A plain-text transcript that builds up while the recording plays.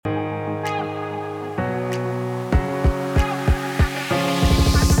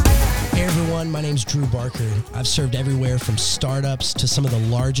My name's Drew Barker. I've served everywhere from startups to some of the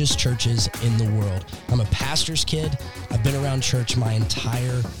largest churches in the world. I'm a pastor's kid. I've been around church my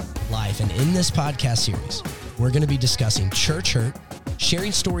entire life. And in this podcast series, we're going to be discussing church hurt,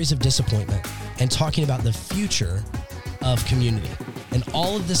 sharing stories of disappointment, and talking about the future of community. And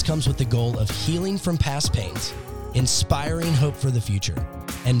all of this comes with the goal of healing from past pains, inspiring hope for the future,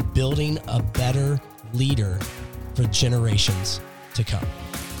 and building a better leader for generations to come.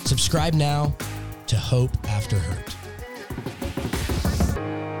 Subscribe now to Hope After Hurt.